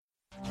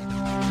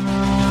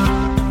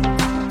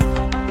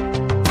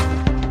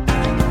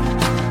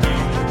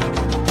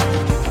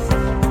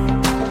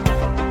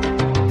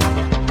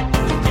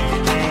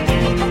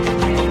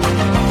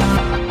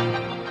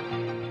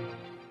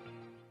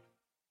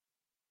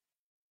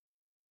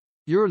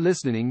You're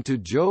listening to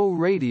Joe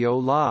Radio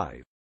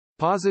Live.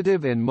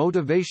 Positive and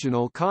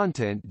motivational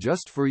content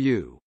just for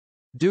you.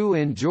 Do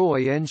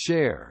enjoy and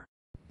share.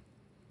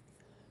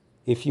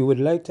 If you would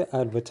like to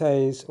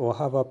advertise or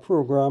have a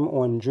program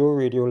on Joe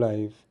Radio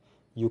Live,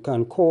 you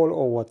can call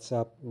or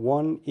WhatsApp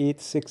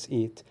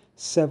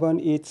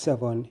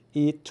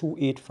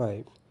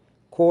 1-868-787-8285.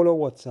 Call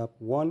or WhatsApp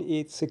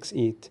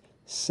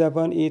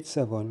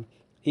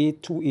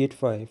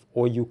 1-868-787-8285,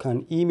 or you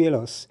can email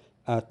us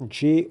at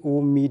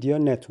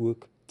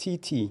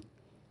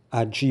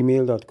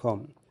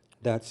jomedianetworktt@gmail.com.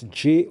 That's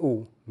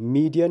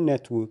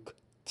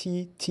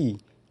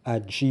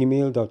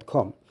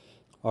jomedianetworktt@gmail.com.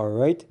 All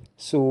right.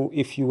 So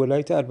if you would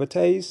like to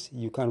advertise,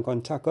 you can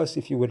contact us.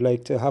 If you would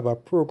like to have a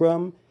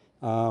program,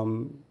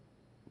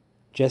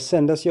 just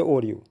send us your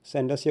audio.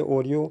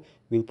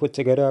 We'll put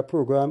together a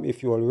program.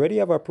 If you already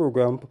have a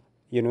program,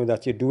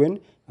 that you're doing,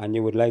 and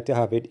you would like to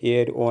have it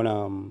aired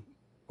on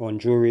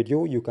Joe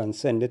Radio, you can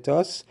send it to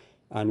us,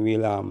 and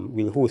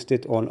we'll host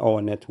it on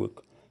our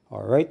network.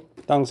 All right.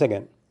 Thanks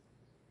again.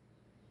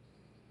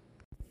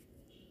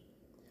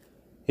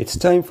 It's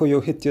time for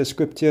your Hit Your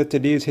Scripture.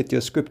 Today's Hit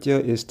Your Scripture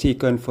is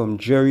taken from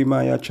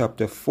Jeremiah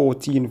chapter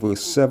 14,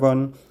 verse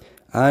 7,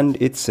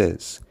 and it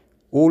says,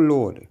 O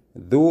Lord,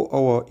 though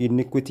our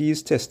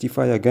iniquities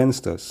testify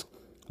against us,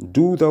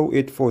 do thou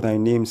it for thy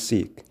name's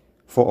sake.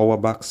 For our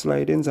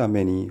backslidings are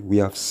many, we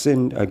have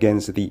sinned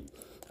against thee.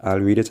 I'll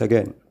read it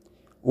again.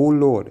 O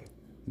Lord,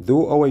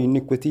 though our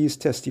iniquities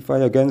testify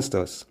against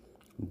us,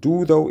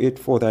 do thou it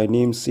for thy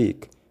name's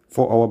sake.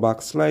 For our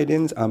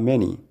backslidings are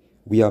many,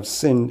 we have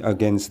sinned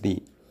against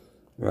thee.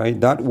 Right?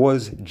 That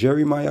was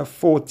Jeremiah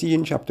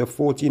chapter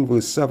 14,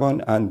 verse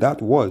 7, and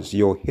that was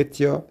your Hit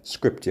Your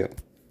Scripture.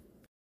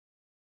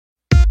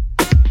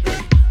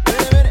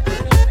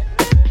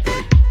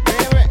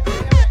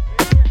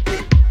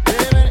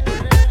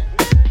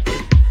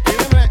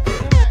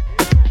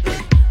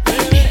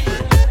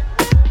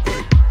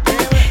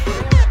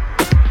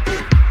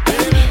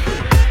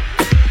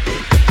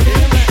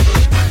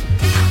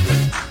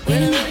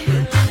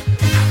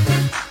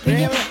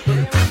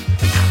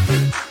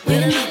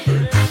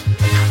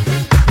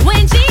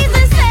 When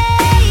Jesus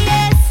says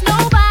yes,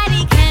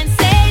 nobody can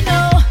say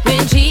no.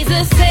 When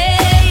Jesus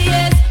says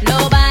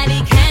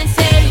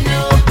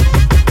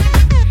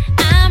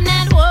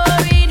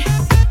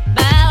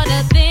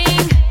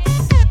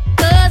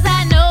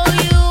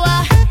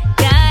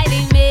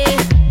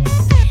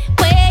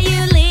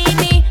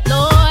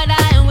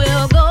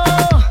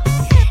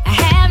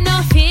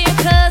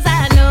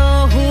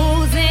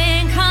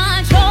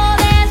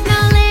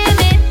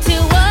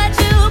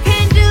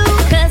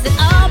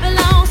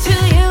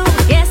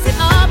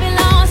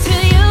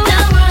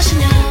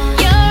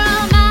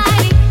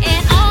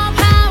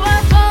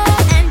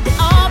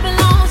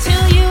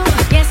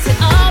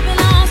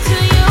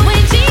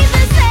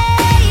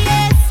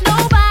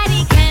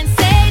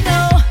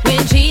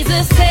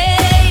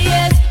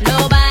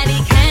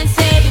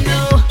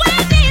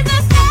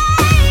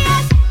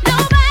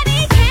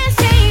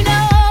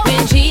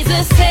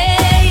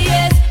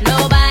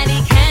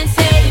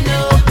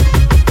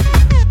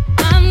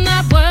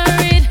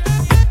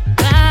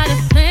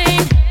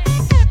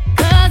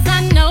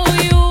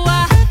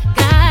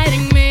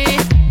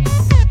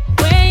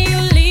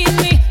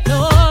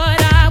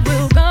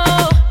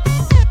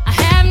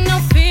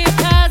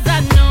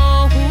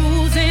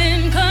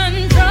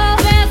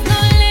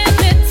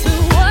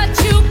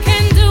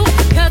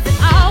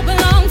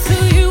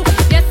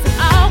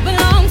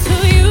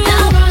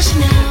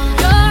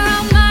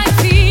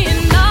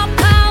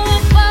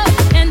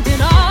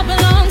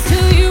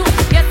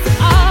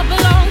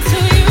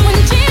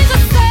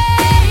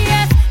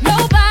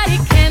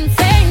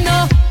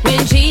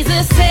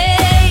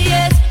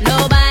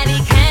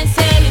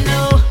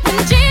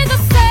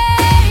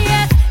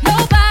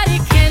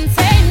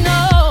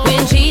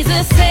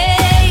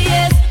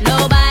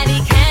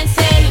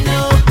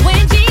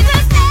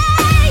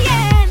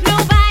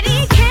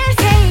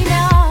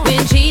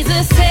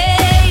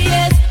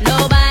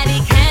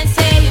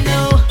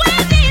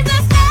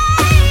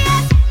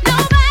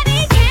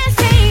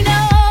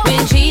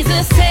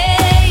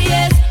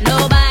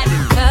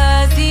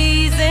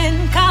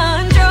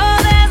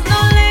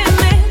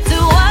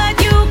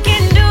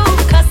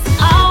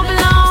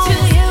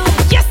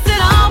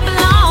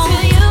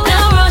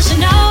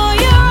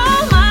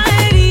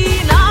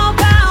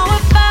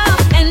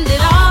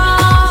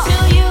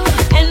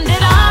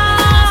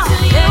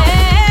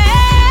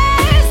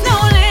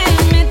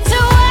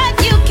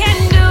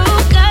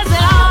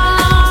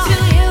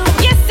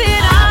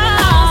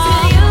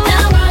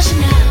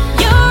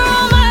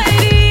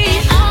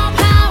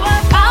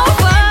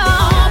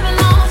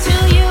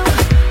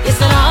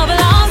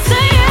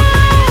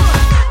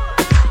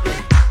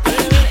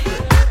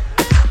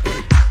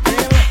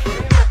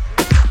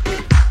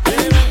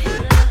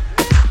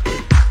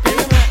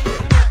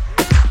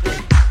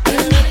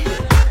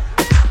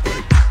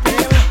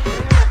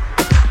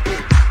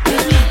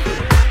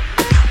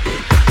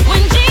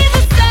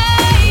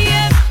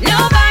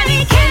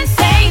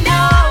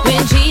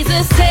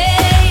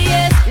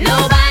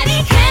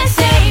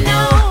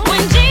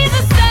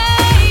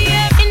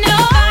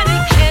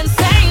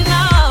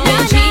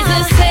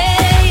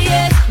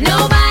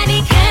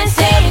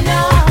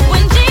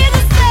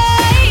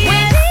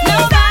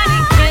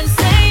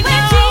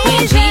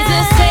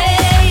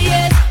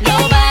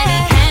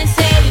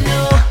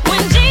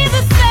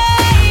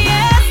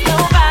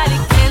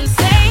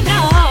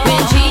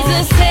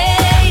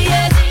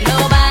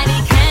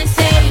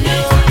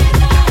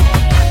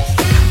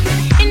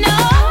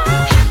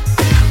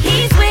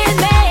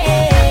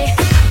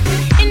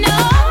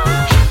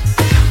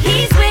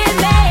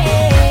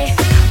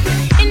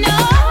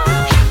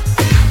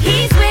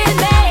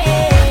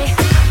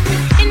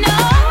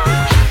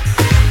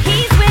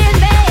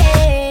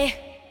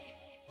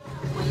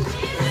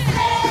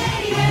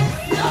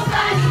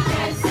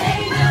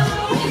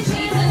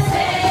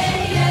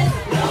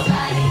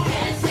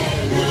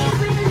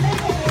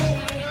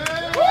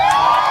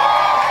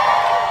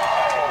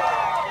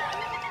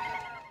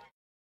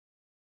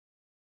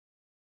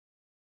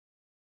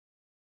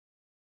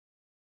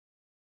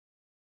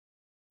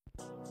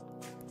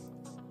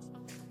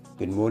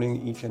Good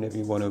morning, each and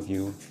every one of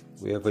you,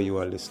 wherever you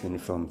are listening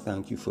from.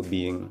 Thank you for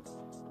being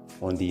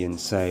on the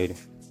inside.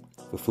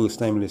 For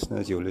first-time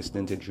listeners, you're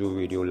listening to Joe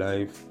Radio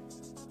Live.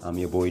 I'm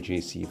your boy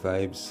JC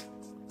Vibes,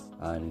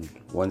 and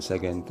once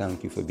again,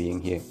 thank you for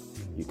being here.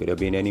 You could have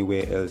been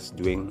anywhere else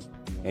doing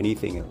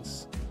anything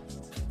else,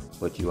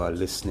 but you are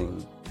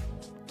listening,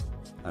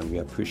 and we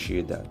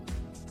appreciate that.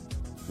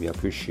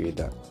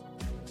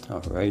 All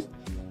right.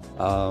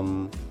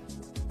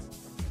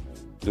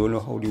 Don't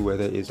know how the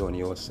weather is on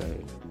your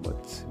side,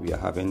 but we are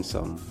having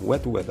some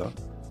wet weather,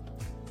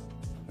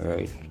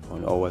 right,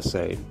 on our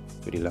side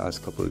for the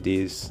last couple of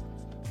days.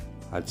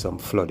 Had some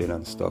flooding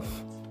and stuff,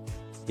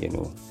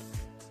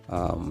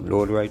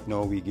 Lord, right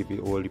now we give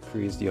you all the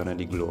praise, the honor,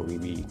 the glory.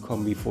 We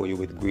come before you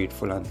with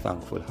grateful and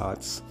thankful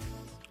hearts.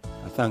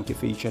 I thank you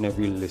for each and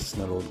every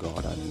listener, Lord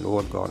God. And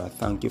Lord God, I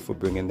thank you for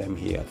bringing them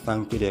here. I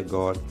thank you, dear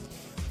God,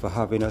 for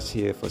having us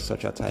here for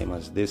such a time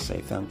as this.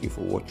 I thank you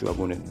for what you are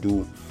going to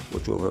do,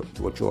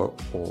 what you are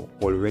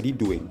already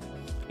doing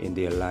in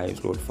their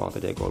lives, Lord Father,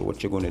 dear God,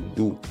 what you're going to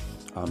do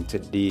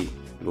today,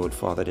 Lord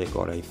Father, dear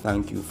God. I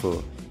thank you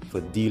for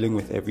dealing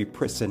with every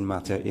pressing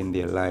matter in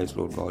their lives,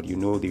 Lord God. You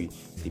know the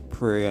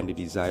prayer and the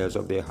desires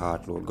of their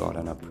heart, Lord God,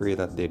 and I pray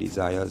that their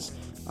desires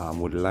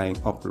would line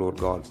up, Lord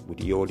God,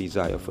 with your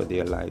desire for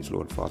their lives,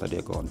 Lord Father,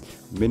 dear God.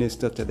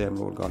 Minister to them,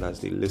 Lord God, as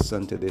they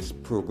listen to this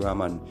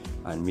program,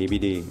 and maybe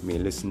they may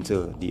listen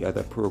to the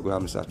other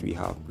programs that we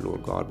have,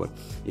 Lord God. But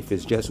if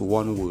it's just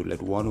one word,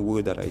 let one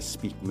word that I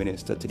speak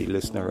minister to the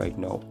listener right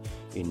now,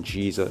 in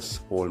Jesus'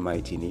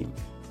 almighty name.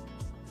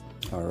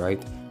 All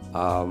right.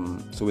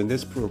 So in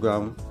this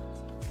program,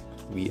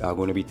 we are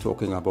going to be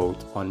talking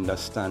about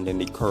understanding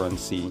the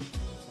currency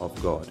of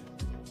God.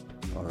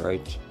 All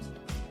right.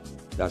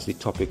 That's the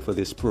topic for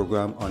this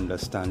program,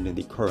 understanding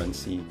the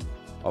currency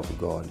of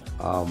God.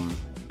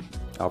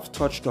 I've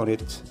touched on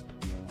it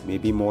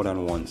maybe more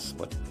than once,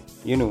 but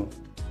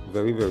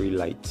very, very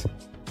light.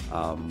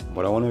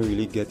 But I want to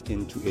really get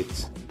into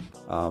it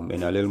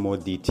in a little more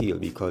detail,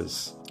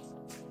 because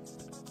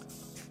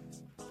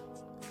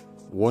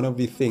one of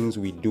the things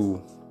we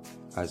do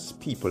as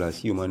people, as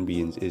human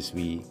beings, is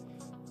we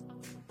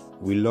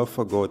love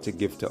for God to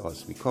give to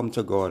us. We come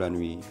to God and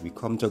we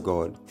come to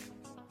God,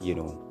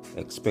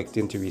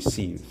 expecting to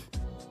receive,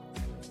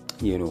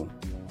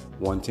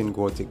 wanting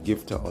God to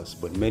give to us.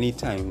 But many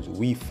times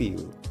we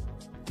fail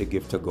to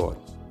give to God.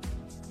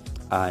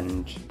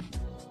 And,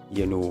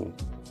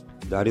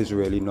 that is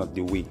really not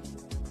the way.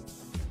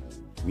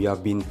 We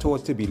have been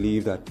taught to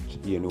believe that,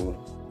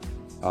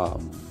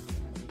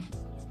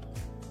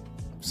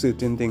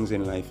 certain things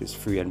in life is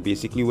free. And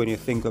basically, when you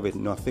think of it,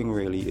 nothing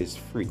really is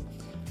free.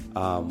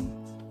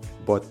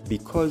 But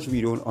because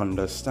we don't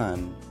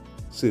understand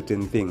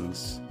certain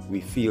things, we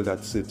feel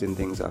that certain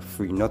things are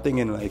free. Nothing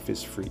in life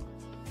is free.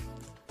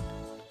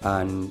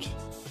 And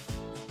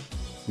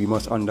we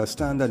must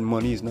understand that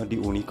money is not the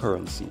only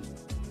currency.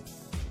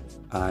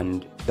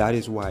 And that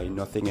is why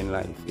nothing in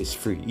life is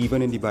free.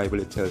 Even in the Bible,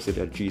 it tells you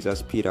that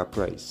Jesus paid a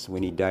price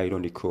when he died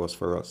on the cross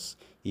for us.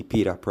 He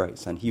paid a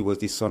price, and he was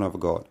the Son of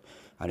God.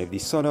 And if the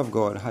Son of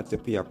God had to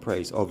pay a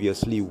price,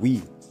 obviously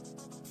we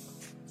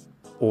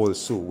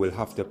also will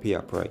have to pay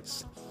a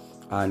price.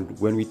 And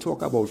when we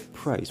talk about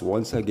price,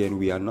 once again,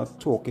 we are not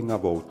talking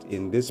about,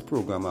 in this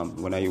program,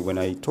 when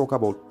I talk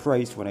about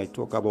price, when I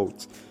talk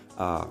about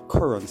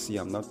currency,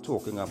 I'm not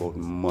talking about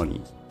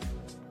money,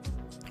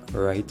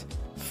 right?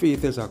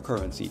 Faith is a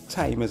currency.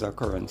 Time is a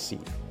currency,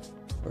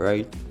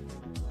 right?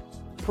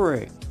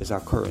 Prayer is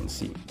a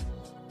currency,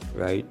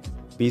 right?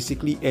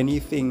 Basically,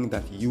 anything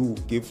that you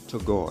give to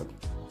God,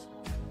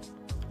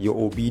 your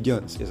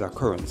obedience is a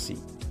currency,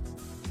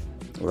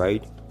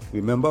 right?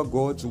 Remember,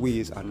 God's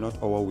ways are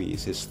not our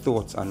ways. His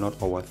thoughts are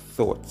not our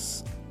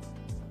thoughts.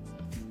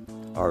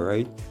 All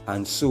right?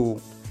 And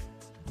so,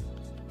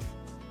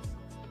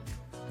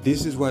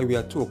 this is why we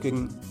are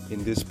talking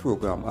in this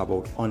program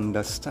about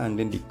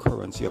understanding the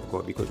currency of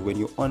God. Because when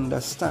you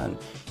understand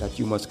that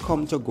you must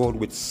come to God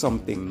with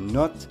something,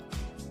 not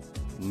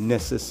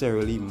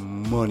necessarily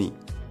money.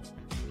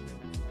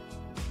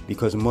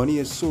 Because money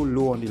is so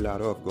low on the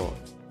ladder of God.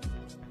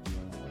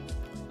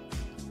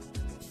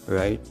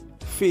 Right?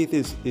 Faith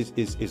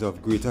is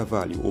of greater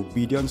value.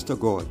 Obedience to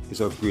God is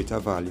of greater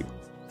value.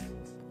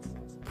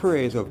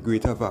 Prayer is of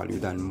greater value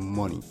than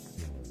money.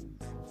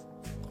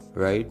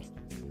 Right?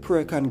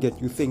 Prayer can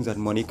get you things that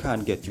money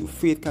can't get you.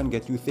 Faith can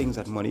get you things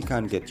that money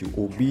can't get you.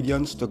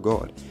 Obedience to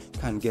God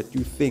can get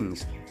you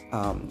things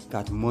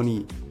that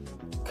money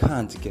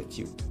can't get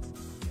you.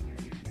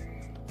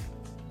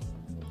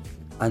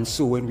 And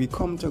so when we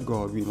come to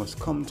God, we must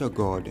come to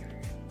God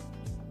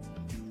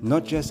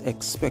not just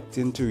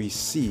expecting to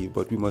receive,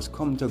 but we must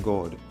come to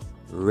God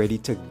ready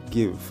to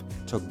give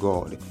to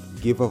God.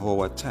 Give of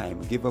our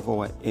time, give of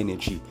our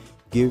energy,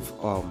 give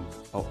our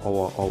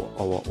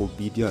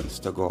obedience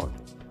to God.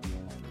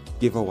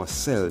 Give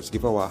ourselves,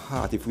 give our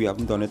heart if we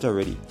haven't done it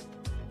already.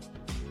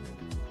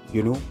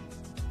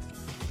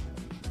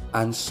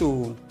 And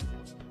so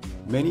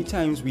many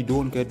times we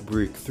don't get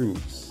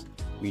breakthroughs.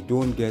 We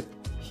don't get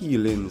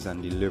healings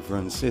and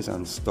deliverances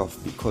and stuff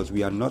because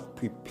we are not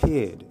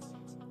prepared.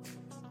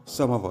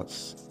 Some of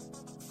us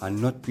are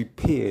not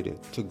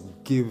prepared to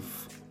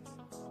give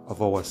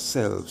of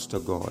ourselves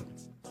to God.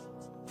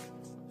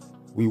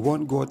 We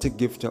want God to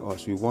give to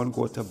us. We want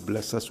God to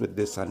bless us with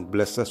this and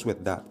bless us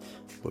with that.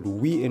 But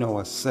we in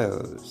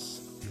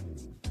ourselves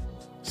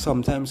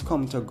sometimes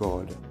come to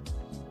God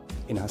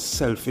in a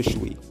selfish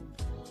way.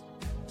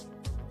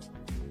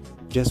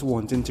 Just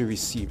wanting to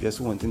receive, just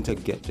wanting to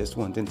get, just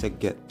wanting to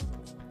get.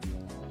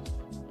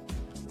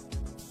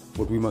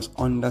 But we must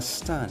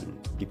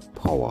understand the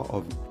power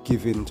of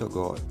giving to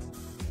God.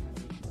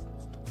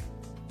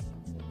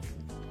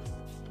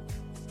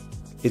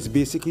 It's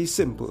basically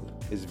simple.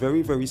 It's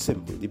very, very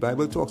simple. The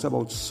Bible talks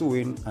about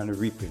sowing and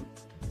reaping.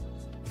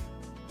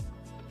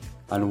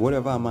 And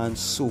whatever a man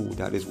sow,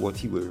 that is what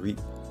he will reap.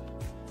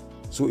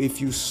 So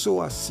if you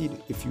sow a seed,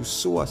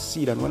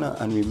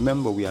 and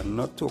remember, we are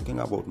not talking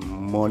about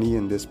money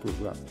in this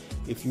program.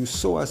 If you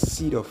sow a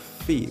seed of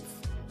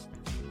faith,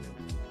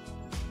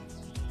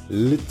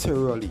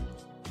 literally,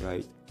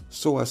 right?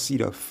 Sow a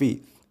seed of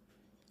faith,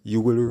 you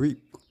will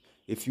reap.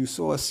 If you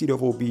sow a seed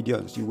of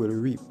obedience, you will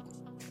reap.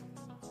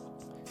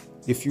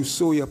 If you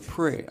sow your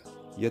prayer,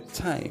 your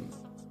time,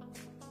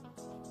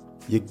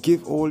 you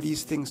give all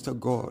these things to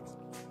God,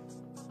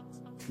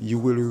 you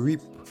will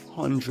reap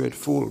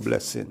 100-fold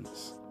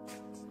blessings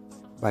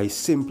by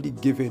simply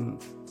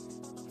giving.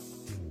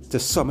 To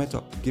sum it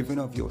up, giving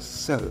of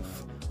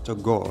yourself to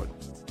God,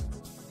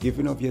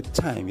 giving of your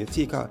time. You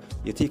take an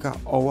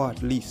hour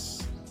at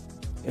least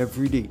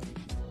every day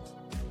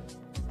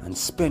and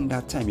spend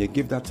that time. You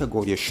give that to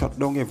God. You shut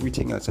down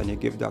everything else and you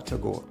give that to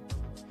God.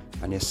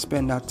 And you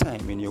spend that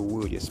time in your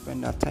word. You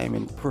spend that time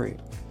in prayer.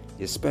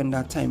 You spend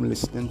that time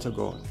listening to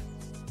God,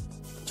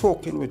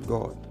 talking with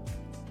God.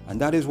 And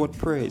that is what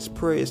prayer is.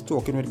 Prayer is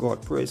talking with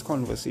God. Prayer is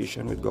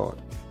conversation with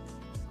God.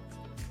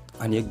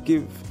 And you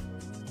give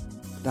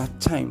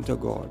that time to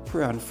God.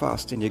 Prayer and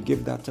fasting, you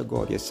give that to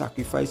God. You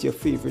sacrifice your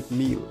favorite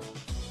meal.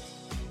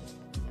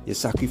 You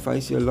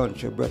sacrifice your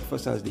lunch, your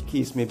breakfast, as the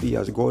case may be,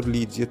 as God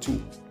leads you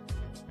to.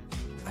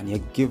 And you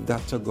give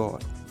that to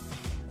God.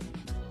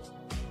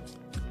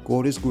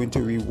 God is going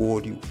to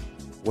reward you.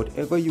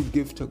 Whatever you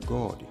give to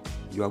God,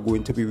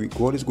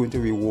 God is going to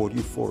reward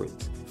you for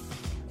it.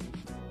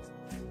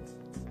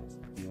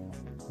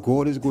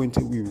 God is going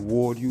to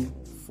reward you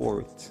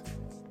for it.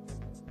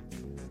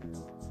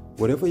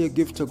 Whatever you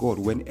give to God,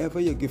 whenever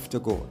you give to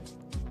God,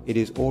 it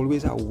is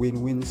always a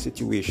win-win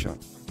situation.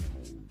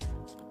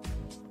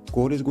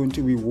 God is going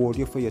to reward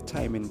you for your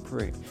time in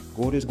prayer.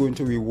 God is going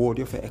to reward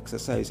you for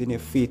exercising your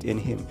faith in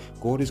Him.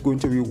 God is going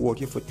to reward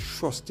you for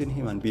trusting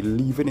Him and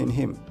believing in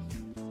Him.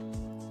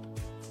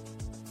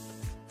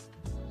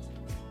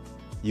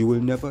 You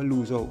will never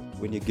lose out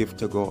when you give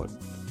to God.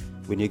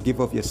 When you give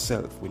of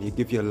yourself, when you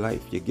give your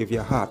life, you give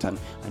your heart. And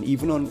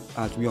even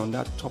as we're on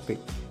that topic,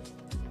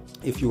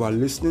 if you are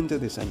listening to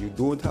this and you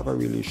don't have a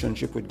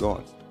relationship with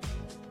God,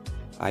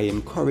 I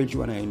encourage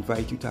you and I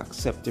invite you to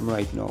accept Him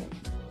right now.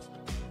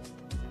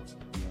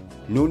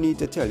 No need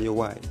to tell you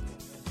why.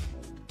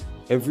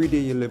 Every day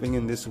you're living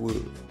in this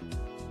world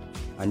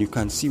and you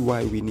can see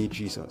why we need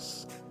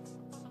Jesus.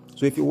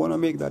 So if you want to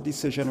make that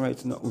decision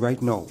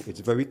right now, it's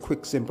very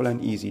quick, simple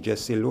and easy.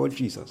 Just say, Lord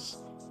Jesus,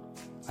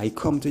 I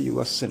come to you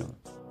a sinner.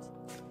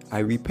 I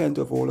repent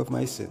of all of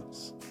my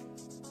sins.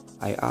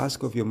 I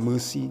ask of your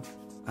mercy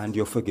and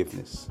your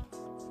forgiveness.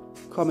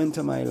 Come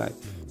into my life.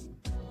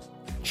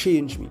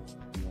 Change me.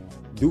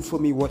 Do for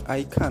me what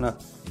I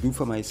cannot do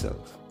for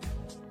myself.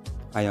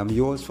 I am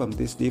yours from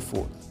this day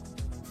forth.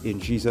 In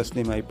Jesus'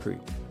 name I pray.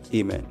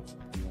 Amen.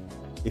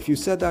 If you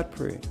said that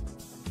prayer,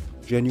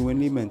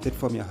 genuinely meant it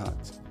from your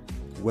heart,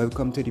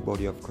 welcome to the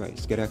body of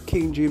Christ. Get a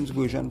King James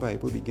Version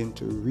Bible, begin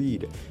to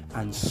read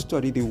and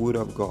study the Word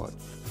of God.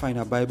 Find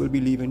a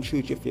Bible-believing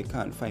church if you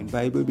can. Find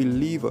Bible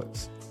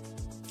believers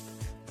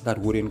that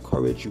would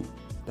encourage you,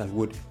 that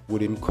would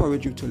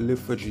encourage you to live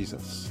for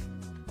Jesus.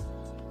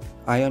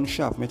 Iron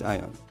sharpeneth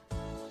iron.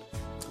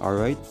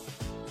 Alright?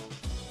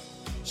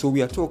 So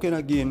we are talking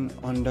again,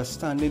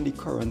 understanding the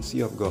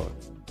currency of God.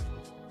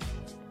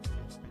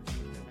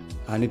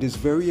 And it is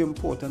very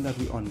important that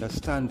we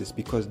understand this,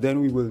 because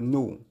then we will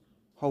know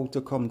how to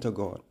come to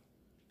God.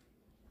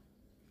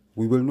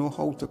 We will know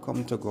how to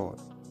come to God.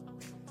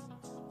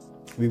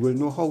 We will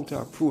know how to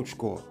approach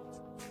God.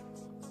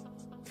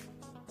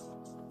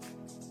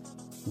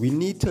 We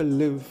need to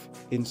live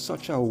in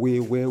such a way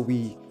where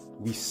we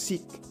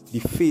seek the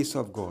face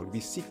of God.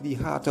 We seek the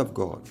heart of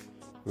God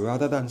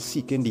rather than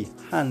seeking the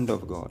hand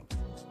of God.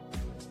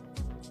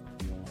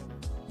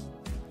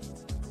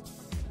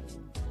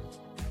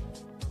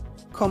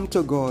 Come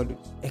to God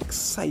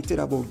excited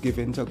about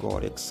giving to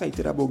God,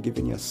 excited about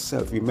giving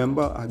yourself.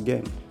 Remember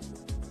again,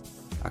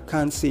 I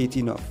can't say it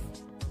enough.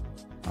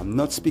 I'm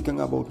not speaking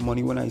about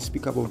money when I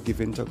speak about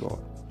giving to God.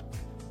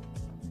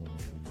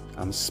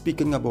 I'm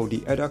speaking about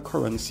the other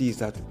currencies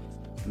that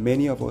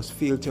many of us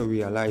fail to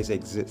realize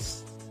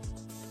exist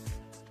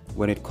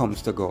when it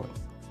comes to God.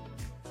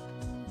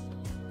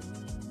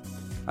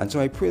 And so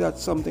I pray that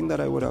something that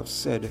I would have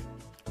said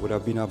would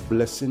have been a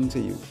blessing to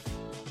you,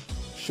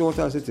 short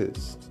as it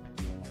is.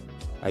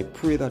 I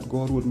pray that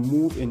God would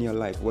move in your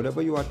life.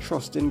 Whatever you are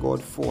trusting God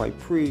for, I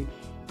pray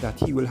that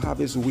He will have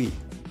His way.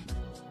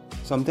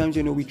 Sometimes,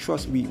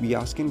 we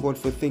asking God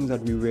for things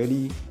that we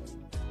really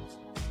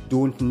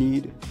don't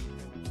need.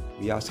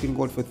 We asking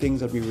God for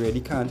things that we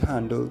really can't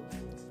handle.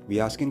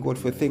 We asking God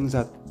for things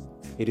that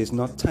it is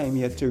not time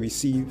yet to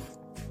receive.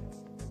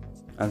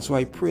 And so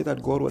I pray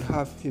that God would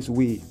have His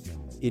way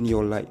in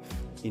your life,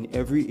 in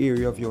every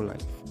area of your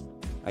life.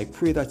 I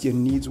pray that your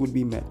needs would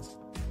be met.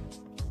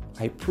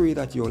 I pray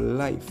that your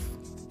life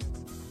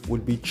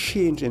would be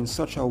changed in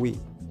such a way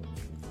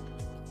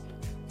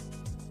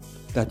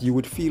that you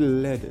would feel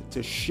led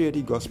to share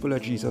the gospel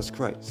of Jesus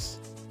Christ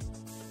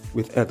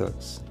with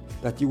others.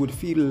 That you would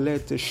feel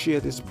led to share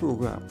this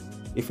program,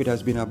 if it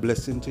has been a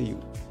blessing to you,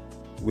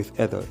 with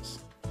others.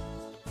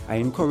 I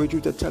encourage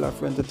you to tell a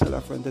friend, to tell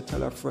a friend, to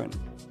tell a friend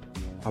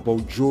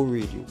about Joe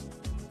Radio.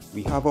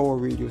 We have our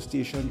radio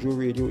station, Joe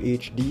Radio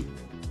HD,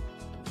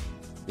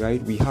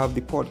 right? We have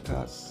the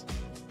podcast,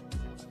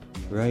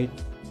 right?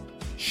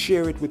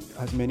 Share it with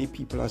as many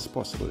people as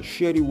possible.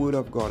 Share the word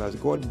of God. As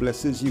God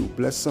blesses you,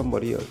 bless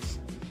somebody else.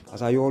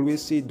 As I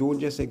always say, don't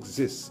just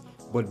exist,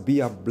 but be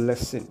a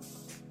blessing.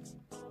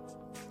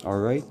 All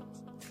right?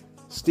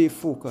 Stay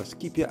focused.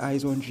 Keep your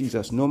eyes on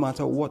Jesus, no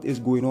matter what is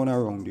going on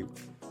around you.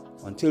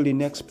 Until the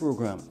next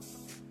program,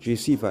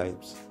 JC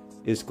Vibes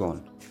is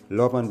gone.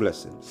 Love and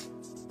blessings.